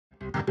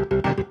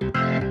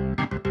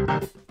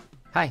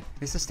Hi,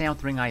 this is Stan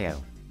with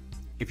Ring.io.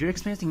 If you're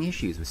experiencing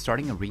issues with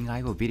starting a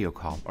Ring.io video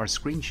call or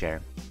screen share,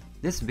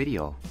 this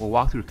video will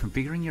walk through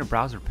configuring your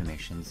browser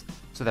permissions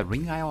so that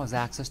Ring.io has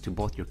access to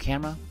both your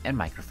camera and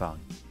microphone.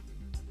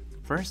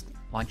 First,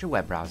 launch your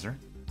web browser.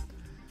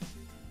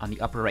 On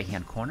the upper right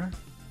hand corner,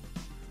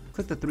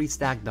 click the 3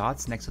 stacked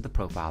dots next to the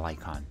profile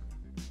icon.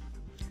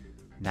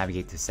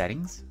 Navigate to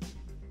Settings.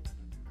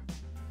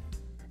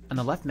 On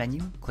the left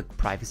menu, click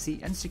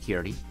Privacy and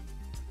Security,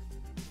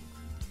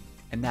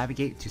 and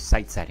navigate to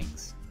Site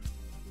Settings.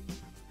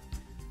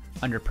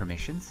 Under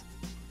Permissions,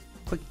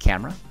 click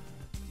Camera,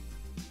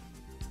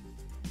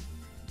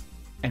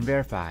 and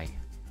verify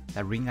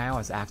that Ring.io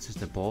has access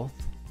to both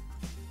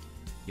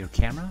your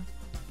camera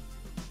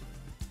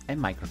and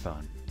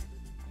microphone.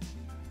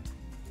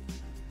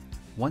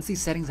 Once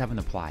these settings have been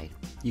applied,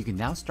 you can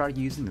now start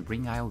using the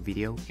Ring.io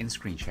video and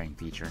screen sharing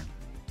feature.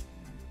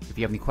 If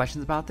you have any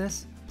questions about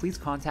this, please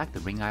contact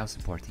the Ring.io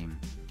support team.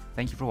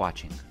 Thank you for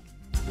watching.